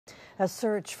A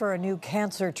search for a new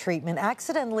cancer treatment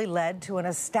accidentally led to an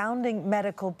astounding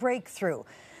medical breakthrough.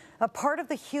 A part of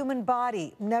the human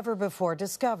body never before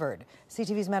discovered.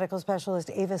 CTV's medical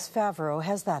specialist Avis Favreau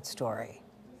has that story.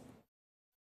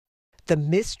 The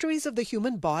mysteries of the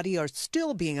human body are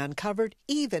still being uncovered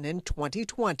even in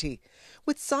 2020,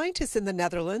 with scientists in the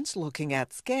Netherlands looking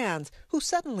at scans who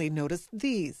suddenly noticed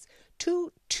these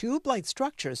two tube-like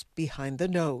structures behind the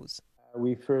nose.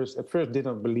 We at first did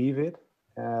not believe it,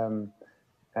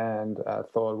 and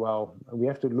thought, well, we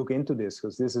have to look into this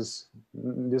because this is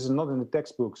not in the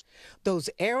textbooks. Those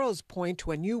arrows point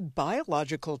to a new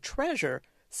biological treasure: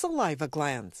 saliva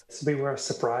glands. We were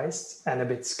surprised and a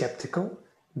bit skeptical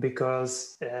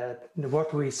because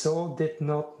what we saw did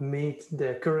not meet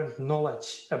the current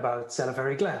knowledge about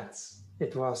salivary glands.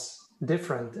 It was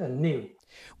different and new.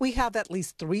 We have at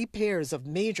least 3 pairs of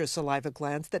major saliva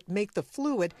glands that make the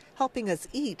fluid helping us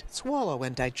eat, swallow,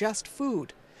 and digest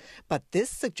food. But this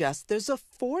suggests there's a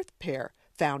 4th pair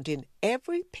found in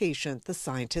every patient the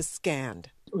scientists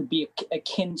scanned. It would be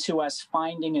akin to us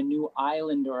finding a new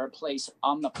island or a place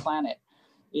on the planet.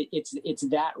 It's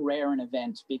that rare an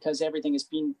event because everything is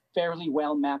being fairly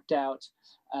well mapped out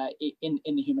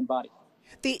in the human body.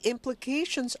 The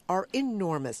implications are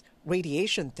enormous.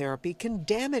 Radiation therapy can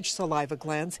damage saliva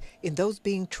glands in those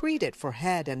being treated for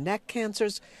head and neck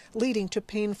cancers, leading to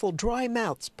painful dry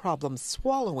mouths, problems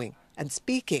swallowing and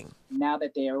speaking. Now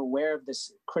that they are aware of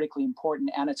this critically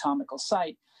important anatomical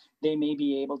site, they may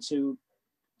be able to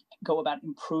go about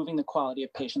improving the quality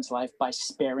of patients' life by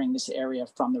sparing this area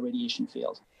from the radiation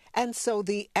field. And so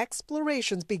the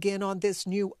explorations begin on this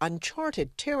new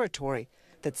uncharted territory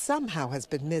that somehow has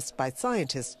been missed by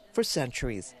scientists for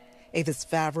centuries. Avis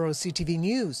Favreau, CTV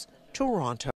News, Toronto.